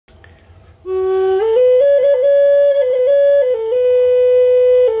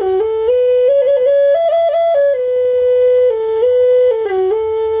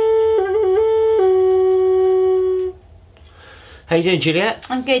How you doing, Juliet?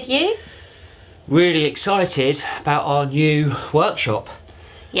 I'm good, you? Really excited about our new workshop.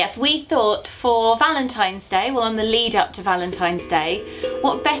 Yeah, we thought for Valentine's Day, well on the lead up to Valentine's Day,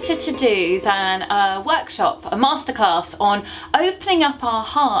 what better to do than a workshop, a masterclass on opening up our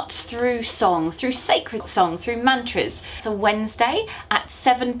hearts through song, through sacred song, through mantras. It's a Wednesday at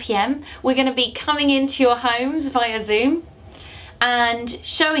 7 PM. We're going to be coming into your homes via Zoom and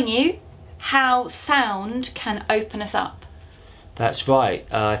showing you how sound can open us up. That's right.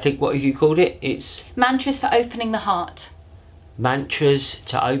 I think, what have you called it? It's Mantras for opening the heart. Mantras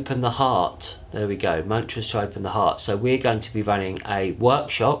to open the heart. There we go. Mantras to open the heart. So we're going to be running a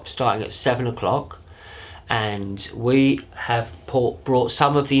workshop starting at 7 o'clock, and we have brought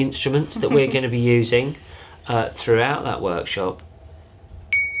some of the instruments that we're going to be using throughout that workshop,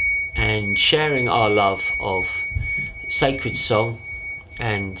 and sharing our love of sacred song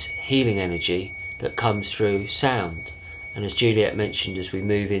and healing energy that comes through sound. And as Juliet mentioned, as we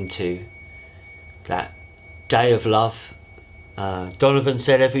move into that day of love, Donovan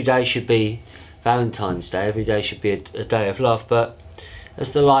said every day should be Valentine's Day, every day should be a day of love, but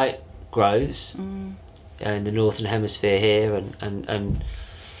as the light grows in the northern hemisphere here,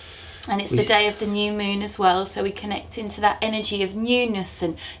 and it's the day of the new moon as well, so we connect into that energy of newness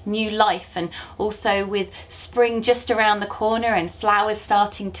and new life, and also with spring just around the corner and flowers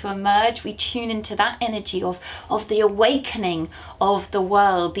starting to emerge, we tune into that energy of the awakening of the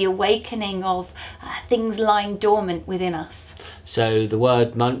world, the awakening of things lying dormant within us. So the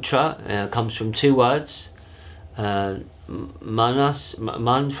word mantra comes from two words, manas,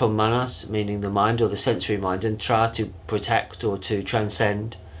 man from manas, meaning the mind or the sensory mind, and tra, to protect or to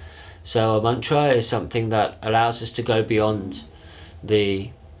transcend. So a mantra is something that allows us to go beyond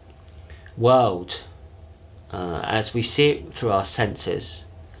the world as we see it through our senses,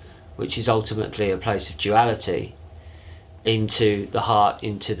 which is ultimately a place of duality, into the heart,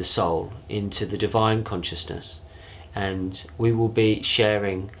 into the soul, into the divine consciousness. And we will be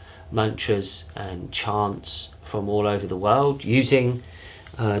sharing mantras and chants from all over the world using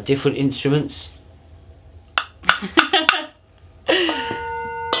different instruments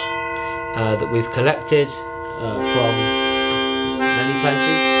that we've collected from many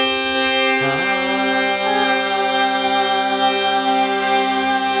places.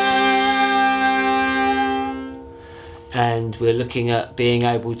 And we're looking at being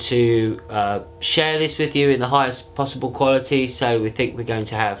able to share this with you in the highest possible quality. So we think we're going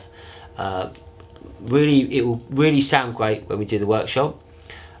to have it will really sound great when we do the workshop.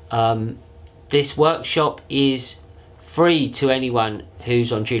 This workshop is free to anyone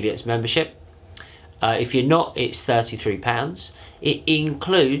who's on Juliet's membership. If you're not, it's £33. It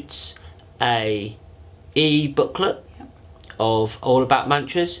includes a e-booklet of all about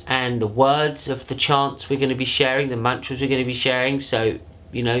mantras and the words of the chants we're going to be sharing, the mantras we're going to be sharing, so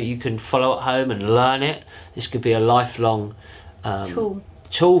you know you can follow at home and learn it. This could be a lifelong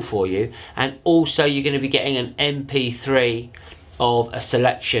tool for you. And also you're going to be getting an MP3 of a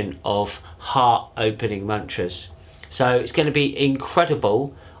selection of heart opening mantras. So it's going to be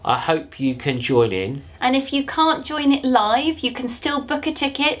incredible. I hope you can join in. And if you can't join it live, you can still book a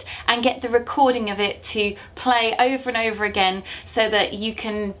ticket and get the recording of it to play over and over again, so that you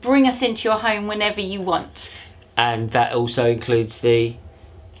can bring us into your home whenever you want. And that also includes the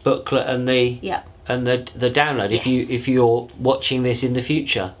booklet and the the download, yes, if you're watching this in the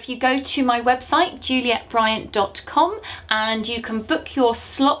future. If you go to my website, julietbryant.com, and you can book your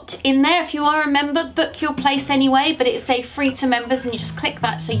slot in there. If you are a member, book your place anyway, but it's a free to members, and you just click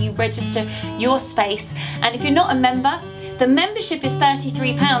that so you register your space. And if you're not a member, the membership is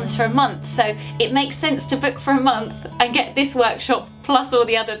 £33 for a month, so it makes sense to book for a month and get this workshop plus all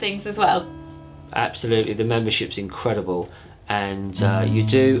the other things as well. Absolutely, the membership's incredible. And you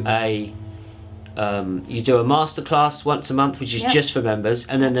do a masterclass once a month, which is just for members,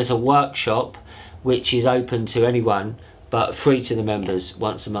 and then there's a workshop which is open to anyone but free to the members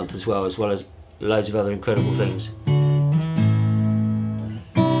once a month as well as loads of other incredible things.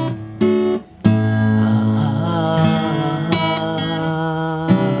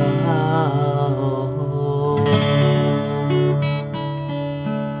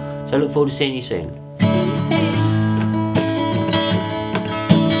 So I look forward to seeing you soon.